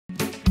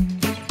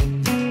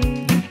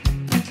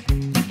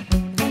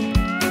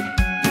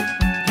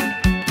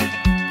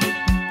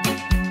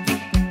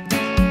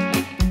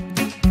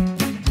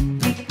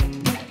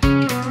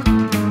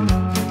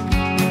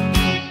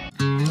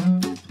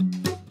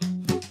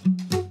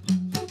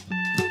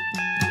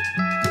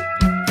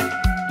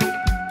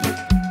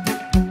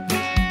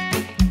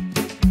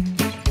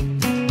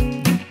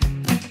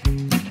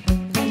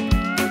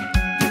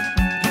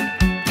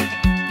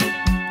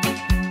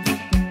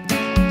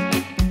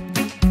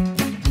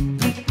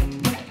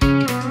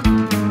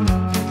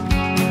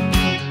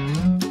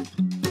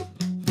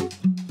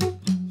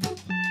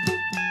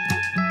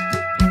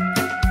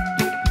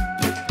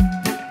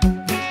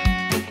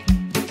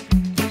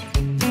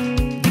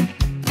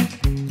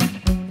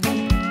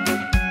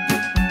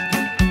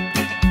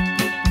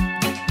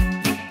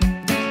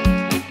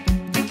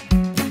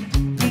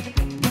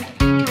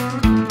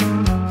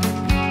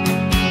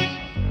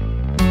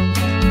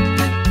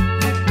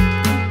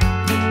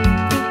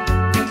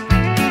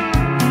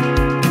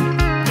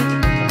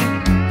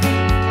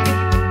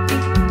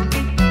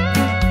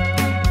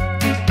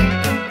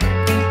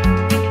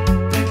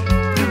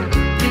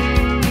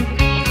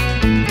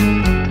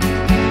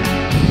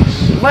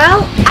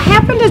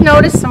have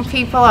noticed some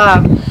people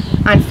on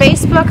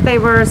Facebook, they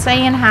were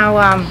saying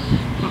how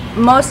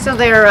most of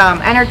their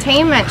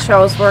entertainment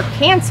shows were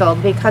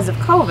canceled because of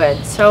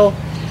COVID. So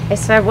I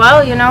said,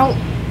 well, you know,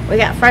 we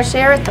got fresh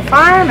air at the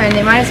farm and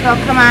they might as well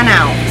come on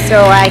out.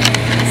 So I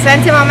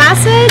sent him a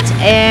message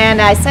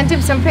and I sent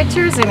him some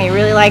pictures and he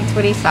really liked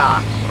what he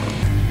saw.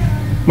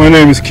 My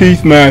name is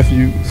Keith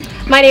Matthews.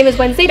 My name is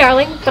Wednesday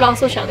Darling, but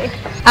also Shelby.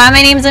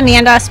 My name is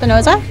Amanda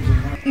Espinoza.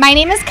 My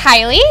name is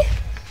Kylie.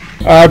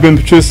 I've been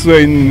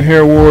participating in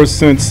Hair Wars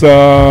since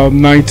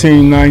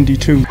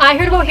 1992. I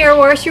heard about Hair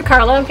Wars through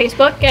Carla on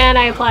Facebook and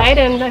I applied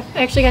and I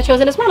actually got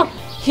chosen as model.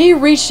 He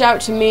reached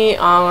out to me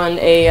on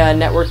a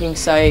networking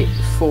site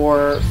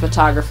for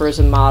photographers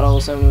and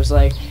models and was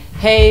like,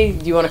 hey,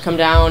 do you want to come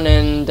down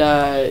and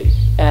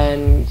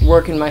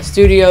work in my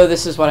studio?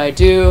 This is what I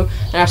do.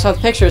 And I saw the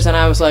pictures and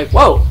I was like,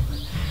 whoa,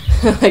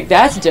 like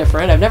that's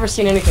different. I've never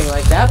seen anything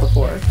like that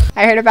before.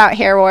 I heard about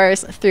Hair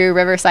Wars through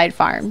Riverside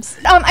Farms.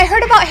 I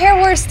heard about Hair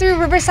Wars through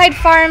Riverside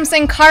Farms,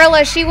 and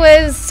Carla, she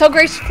was so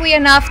graciously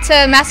enough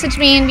to message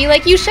me and be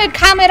like, you should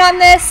comment on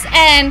this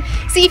and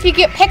see if you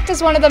get picked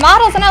as one of the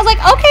models. And I was like,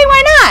 okay,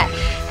 why not?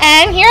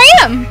 And here I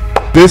am.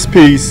 This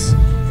piece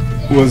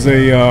was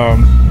a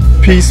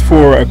piece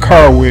for a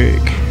car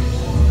wig.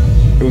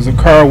 It was a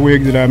car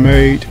wig that I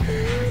made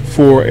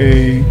for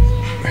a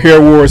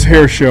Hair Wars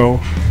hair show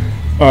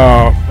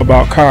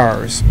about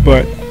cars,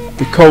 but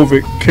the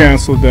COVID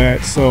canceled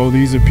that, so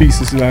these are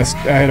pieces that I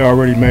had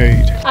already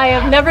made. I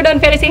have never done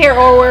fantasy hair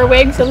or wear a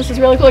wig, so this is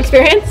a really cool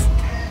experience.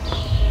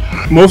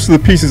 Most of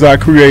the pieces I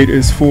create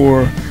is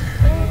for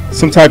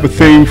some type of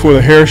theme for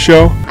the hair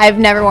show. I've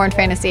never worn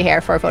fantasy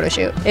hair for a photo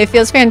shoot. It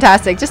feels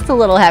fantastic, just a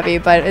little heavy,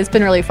 but it's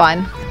been really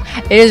fun.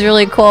 It is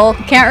really cool.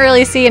 Can't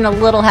really see and a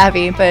little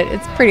heavy, but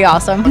it's pretty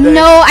awesome.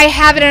 No, I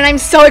haven't, and I'm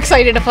so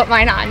excited to put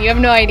mine on. You have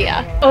no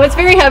idea. Oh, it's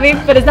very heavy,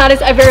 but it's not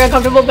as very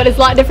uncomfortable, but it's a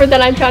lot different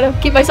than I'm trying to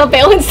keep myself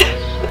balanced.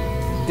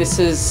 This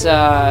is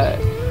not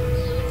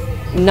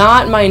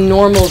my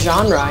normal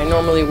genre. I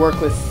normally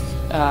work with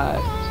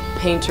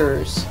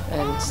painters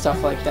and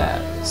stuff like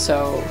that.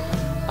 So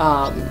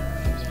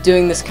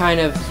doing this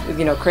kind of,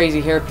 you know,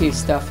 crazy hairpiece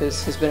stuff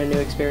has been a new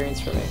experience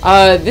for me.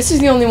 This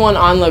is the only one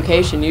on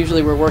location.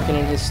 Usually we're working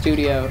in his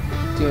studio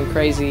doing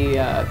crazy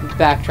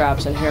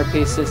backdrops and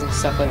hairpieces and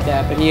stuff like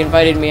that. But he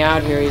invited me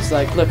out here. He's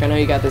like, look, I know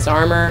you got this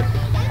armor.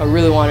 I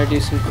really want to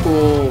do some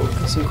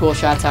cool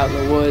shots out in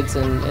the woods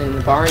and in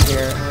the barn here.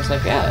 And I was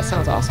like, yeah, that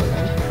sounds awesome,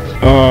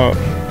 man.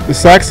 The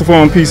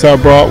saxophone piece I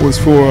brought was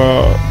for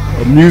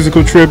a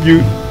musical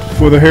tribute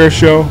for the hair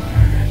show,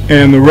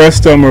 and the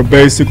rest of them are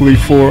basically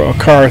for a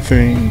car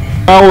theme.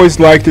 I always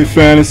liked it,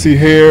 fantasy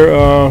hair,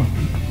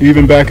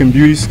 even back in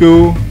beauty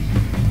school.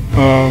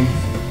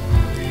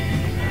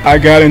 I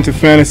got into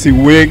fantasy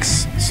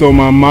wigs, so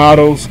my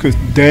models could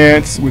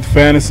dance with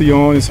fantasy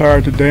on. It's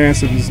hard to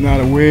dance if it's not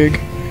a wig.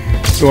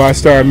 So I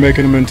started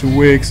making them into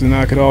wigs, and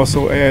I could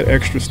also add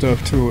extra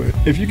stuff to it.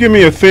 If you give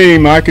me a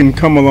theme, I can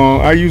come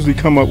along. I usually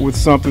come up with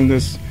something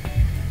that's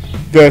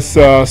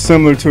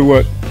similar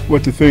to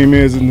what the theme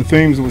is, and the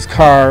themes was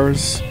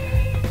cars.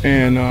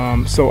 And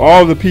so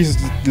all the pieces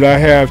that I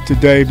have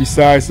today,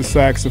 besides the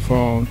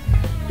saxophone,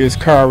 is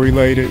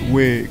car-related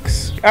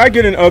wigs. I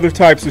get in other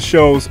types of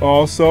shows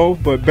also,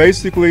 but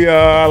basically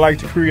I like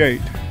to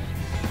create.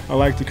 I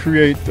like to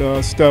create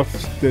stuff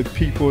that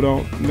people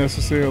don't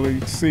necessarily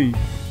see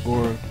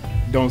or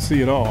don't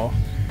see at all.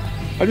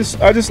 I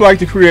just like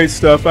to create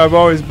stuff. I've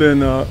always been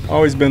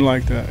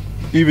like that,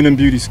 even in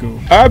beauty school.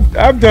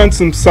 I've done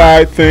some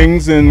side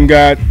things and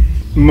got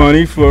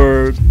money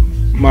for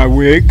my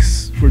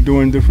wigs, for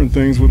doing different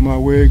things with my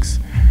wigs.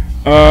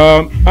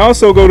 I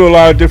also go to a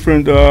lot of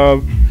different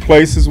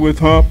places with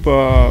Hump.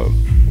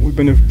 We've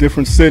been to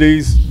different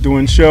cities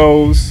doing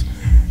shows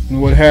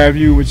and what have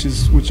you,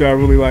 which I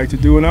really like to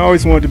do. And I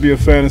always wanted to be a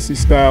fantasy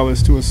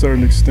stylist to a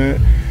certain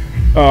extent,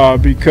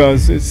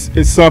 because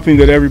it's something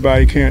that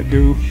everybody can't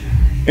do.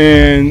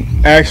 And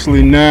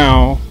actually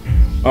now,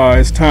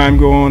 as time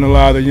goes on, a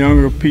lot of the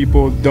younger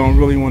people don't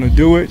really want to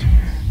do it.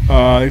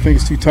 They think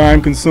it's too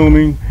time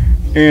consuming,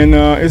 and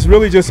it's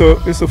really just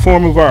it's a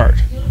form of art,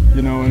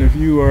 you know. And if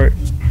you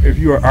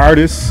are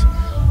artists,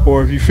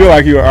 or if you feel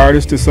like you're an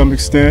artist to some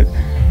extent,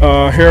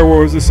 Hair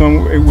Wars is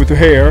with the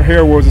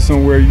Hair Wars is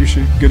somewhere you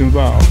should get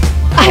involved.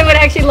 I would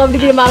actually love to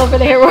be a model for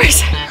the Hair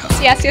Wars.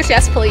 Yes, yes,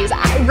 yes, please.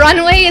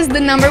 Runway is the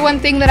 #1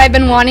 thing that I've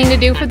been wanting to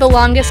do for the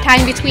longest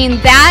time. Between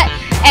that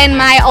and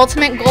my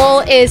ultimate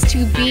goal is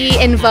to be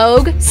in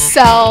Vogue,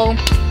 so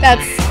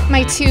that's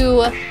my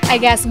two, I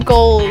guess,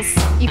 goals,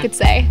 you could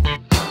say.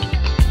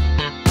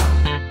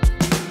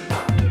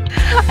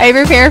 I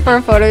prepare for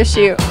a photo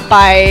shoot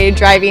by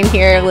driving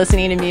here,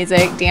 listening to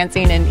music,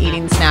 dancing, and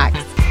eating snacks.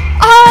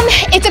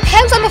 It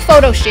depends on the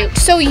photo shoot.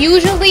 So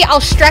usually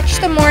I'll stretch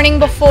the morning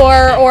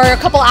before or a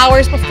couple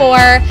hours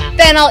before,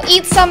 then I'll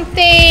eat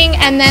something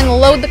and then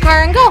load the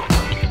car and go.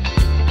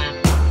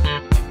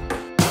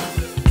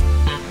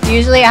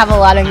 Usually I have a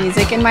lot of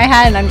music in my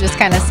head and I'm just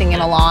kind of singing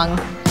along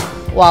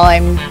while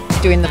I'm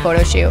doing the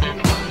photo shoot.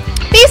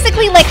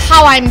 basically like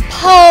how I'm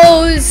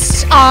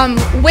posed,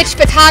 which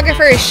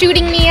photographer is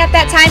shooting me at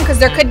that time, because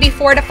there could be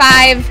 4 to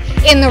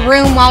 5 in the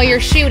room while you're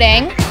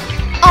shooting.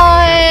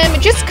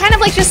 Just kind of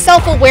like just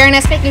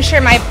self-awareness, making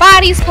sure my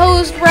body's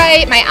posed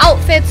right, my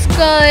outfit's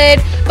good,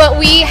 but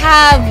we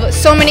have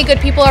so many good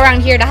people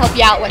around here to help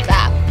you out with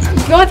that.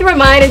 Going through my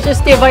mind is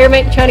just the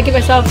environment, trying to get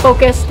myself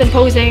focused and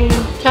posing,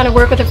 trying to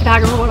work with a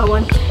photographer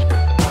one-on-one.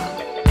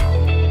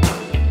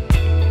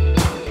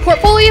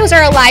 Portfolios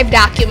are a live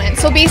document,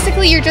 so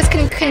basically you're just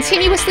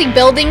continuously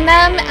building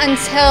them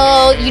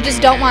until you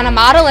just don't want to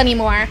model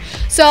anymore.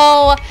 So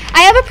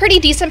I have a pretty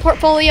decent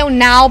portfolio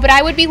now, but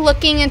I would be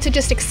looking into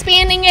just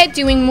expanding it,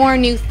 doing more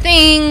new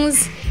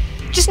things,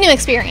 just new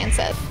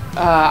experiences.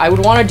 I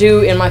would want to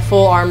do in my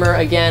full armor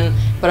again,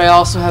 but I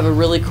also have a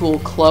really cool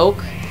cloak,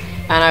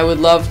 and I would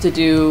love to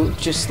do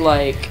just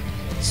like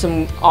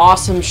some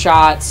awesome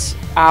shots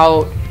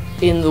out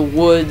in the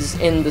woods,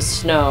 in the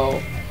snow,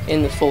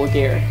 in the full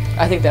gear.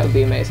 I think that would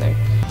be amazing.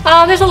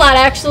 There's a lot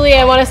actually.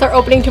 I want to start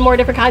opening to more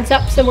different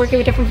concepts and working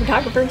with different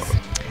photographers.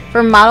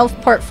 For model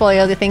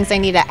portfolio, the things I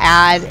need to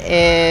add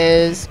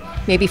is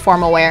maybe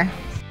formal wear.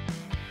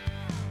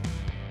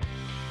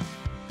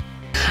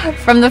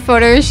 From the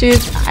photo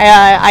shoots,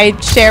 I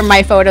share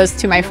my photos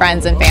to my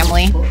friends and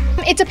family.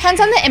 It depends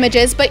on the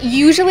images, but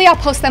usually I'll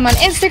post them on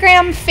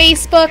Instagram,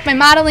 Facebook, my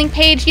modeling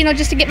page, you know,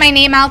 just to get my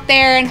name out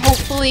there and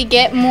hopefully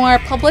get more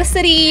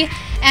publicity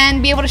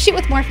and be able to shoot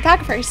with more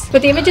photographers.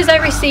 With the images I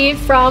receive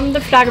from the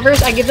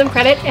photographers, I give them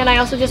credit, and I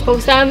also just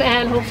post them,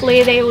 and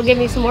hopefully they will give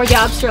me some more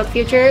jobs throughout the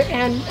future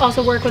and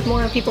also work with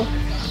more people.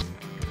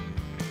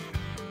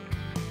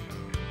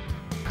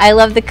 I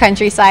love the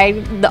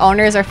countryside. The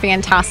owners are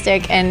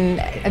fantastic, and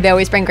they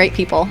always bring great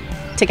people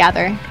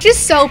together.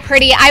 Just so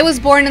pretty. I was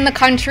born in the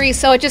country,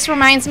 so it just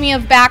reminds me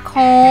of back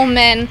home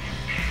and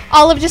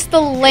all of just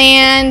the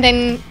land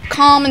and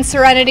calm and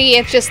serenity.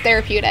 It's just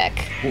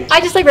therapeutic.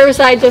 I just like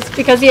Riverside just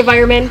because of the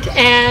environment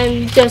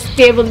and just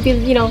be able to be,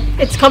 you know,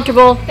 it's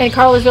comfortable, and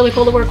Carl is really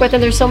cool to work with,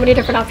 and there's so many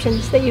different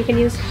options that you can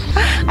use.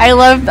 I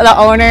love the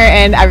owner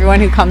and everyone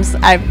who comes,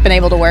 I've been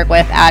able to work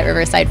with at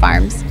Riverside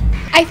Farms.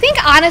 I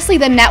think honestly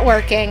the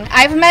networking.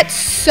 I've met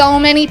so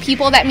many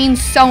people that mean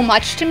so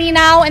much to me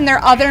now, and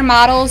they're other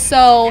models,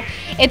 so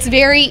it's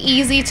very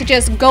easy to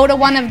just go to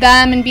one of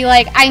them and be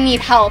like, I need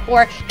help,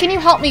 or can you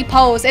help me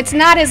pose? It's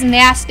not as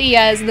nasty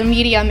as the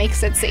media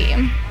makes it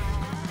seem.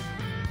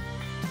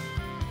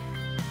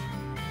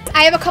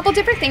 I have a couple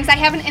different things. I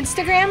have an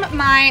Instagram.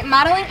 My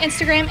modeling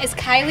Instagram is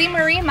Kylie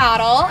Marie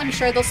Model. I'm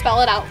sure they'll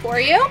spell it out for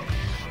you.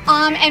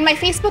 And my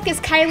Facebook is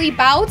Kylie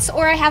Bouts,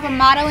 or I have a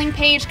modeling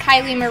page,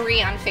 Kylie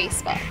Marie, on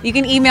Facebook. You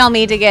can email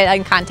me to get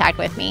in contact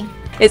with me.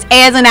 It's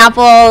A as in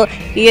apple,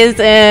 E as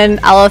in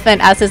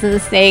elephant, S as in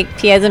snake,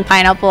 P as in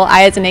pineapple,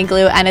 I as in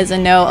igloo, N as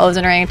in no, O as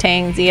in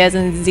orangutan, Z as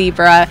in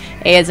zebra,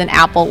 A as in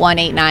apple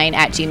 189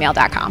 at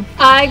gmail.com.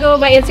 I go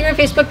by Instagram and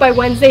Facebook by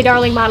Wednesday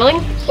Darling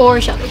Modeling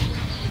or Shelby.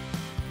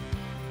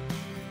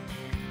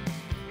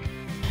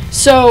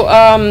 So,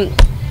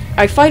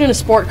 I fight in a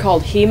sport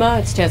called HEMA.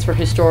 It stands for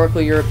Historical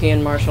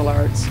European Martial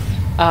Arts.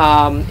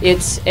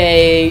 It's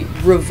a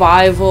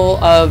revival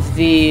of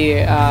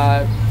the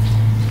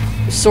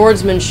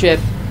swordsmanship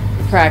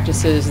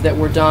practices that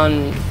were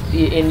done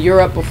in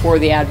Europe before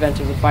the advent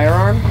of the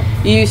firearm.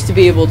 You used to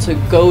be able to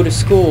go to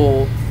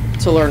school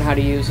to learn how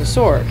to use a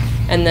sword.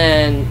 And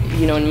then,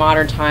 you know, in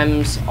modern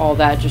times, all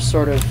that just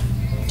sort of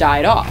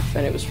died off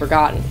and it was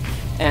forgotten.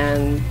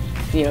 And,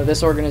 you know,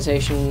 this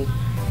organization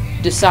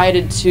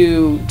decided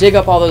to dig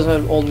up all those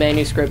old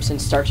manuscripts and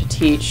start to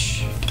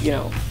teach, you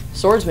know,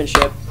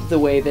 swordsmanship the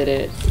way that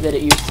it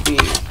used to be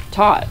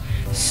taught.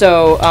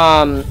 So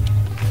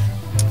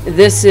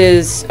this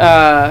is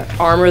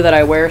armor that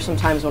I wear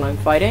sometimes when I'm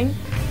fighting.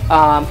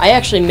 I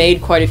actually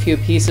made quite a few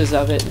pieces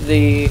of it.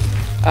 The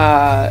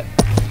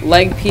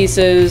leg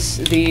pieces,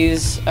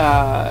 these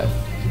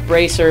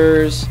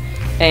bracers,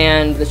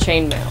 and the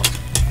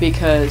chainmail,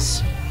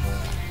 because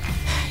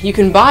you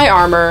can buy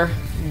armor,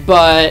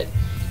 but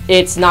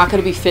it's not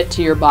going to be fit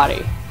to your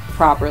body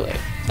properly.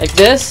 Like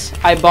this,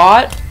 I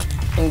bought,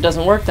 and it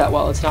doesn't work that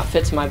well. It's not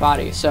fit to my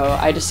body. So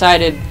I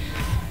decided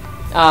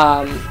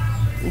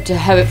to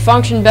have it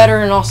function better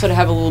and also to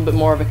have a little bit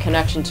more of a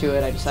connection to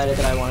it. I decided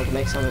that I wanted to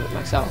make some of it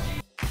myself.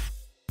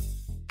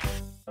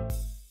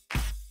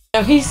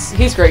 You know,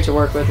 he's great to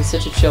work with. He's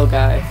such a chill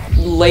guy.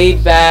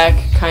 Laid back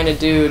kind of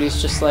dude. He's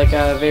just like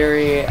a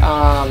very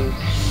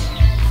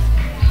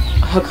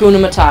Hakuna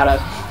Matata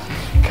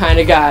kind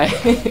of guy.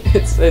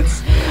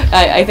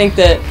 I think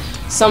that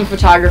some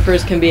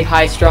photographers can be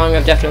high-strung.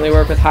 I've definitely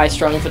worked with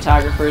high-strung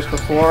photographers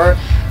before,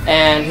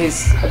 and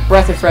he's a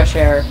breath of fresh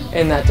air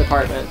in that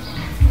department.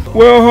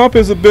 Well, Hump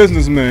is a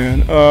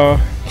businessman,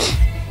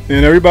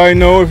 and everybody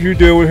know if you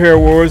deal with hair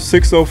wars,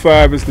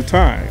 6:05 is the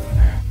time.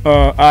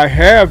 I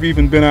have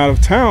even been out of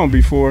town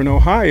before in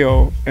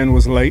Ohio and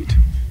was late,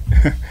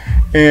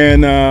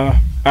 and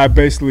I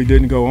basically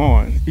didn't go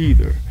on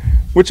either,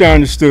 which I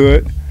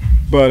understood,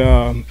 but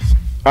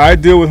I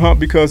deal with Hump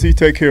because he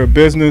take care of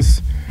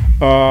business.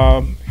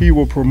 He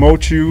will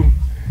promote you,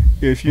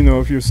 if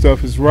your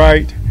stuff is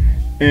right.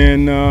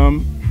 And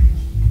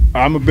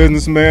I'm a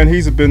businessman,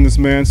 he's a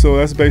businessman, so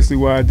that's basically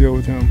why I deal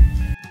with him.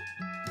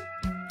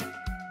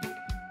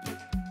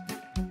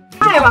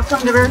 Hi,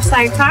 welcome to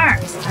Riverside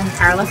Farms. I'm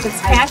Carla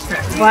Fitzpatrick.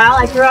 Well,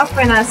 I grew up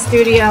in a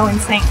studio in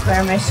St.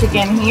 Clair,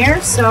 Michigan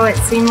here, so it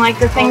seemed like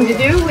the thing to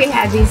do. We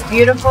had these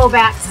beautiful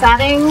back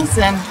settings,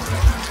 and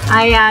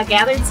I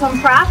gathered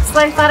some props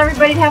that I thought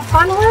everybody'd have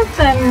fun with,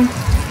 and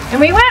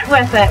we went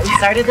with it. We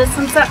started this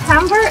in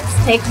September.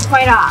 It's taken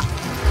quite off.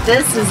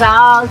 This is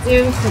all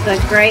due to the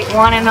great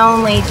one and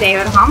only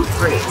David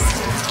Humphries.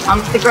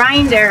 Hump The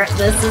Grinder,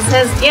 this is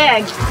his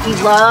gig. He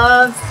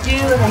loves to do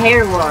the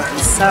hair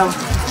wars. So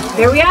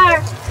here we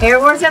are,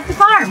 hair wars at the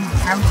farm.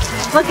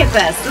 Look at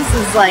this. This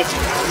is like,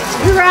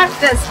 we rock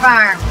this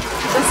farm.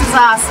 This is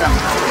awesome.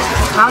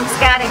 Hump's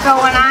got it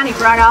going on. He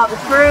brought all the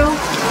crew.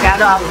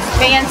 Got all these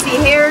fancy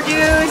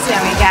hairdos,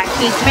 and we got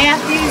Keith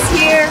Matthews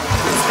here.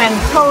 It's been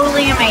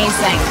totally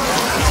amazing.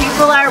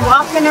 People are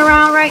walking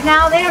around right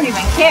now, they don't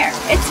even care.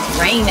 It's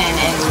raining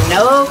and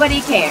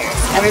nobody cares.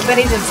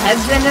 Everybody just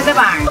heads into the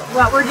barn.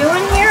 What we're doing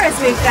here is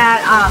we've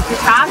got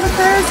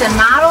photographers and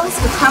models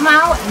who come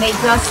out and they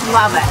just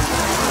love it.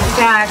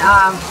 We've got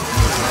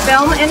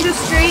film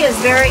industry is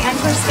very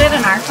interested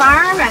in our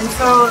farm, and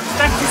so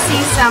expect to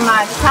see some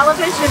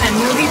television and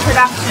movie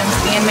productions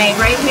being made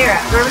right here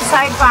at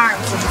Riverside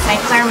Farms in St.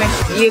 Clair,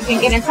 Michigan. You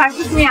can get in touch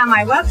with me on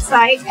my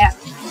website at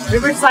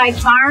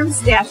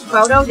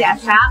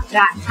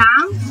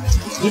riversidefarms-photo-op.com.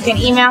 You can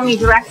email me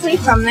directly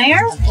from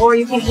there, or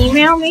you can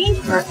email me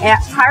at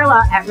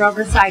Carla at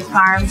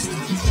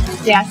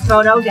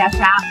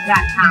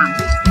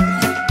riversidefarms-photo-op.com.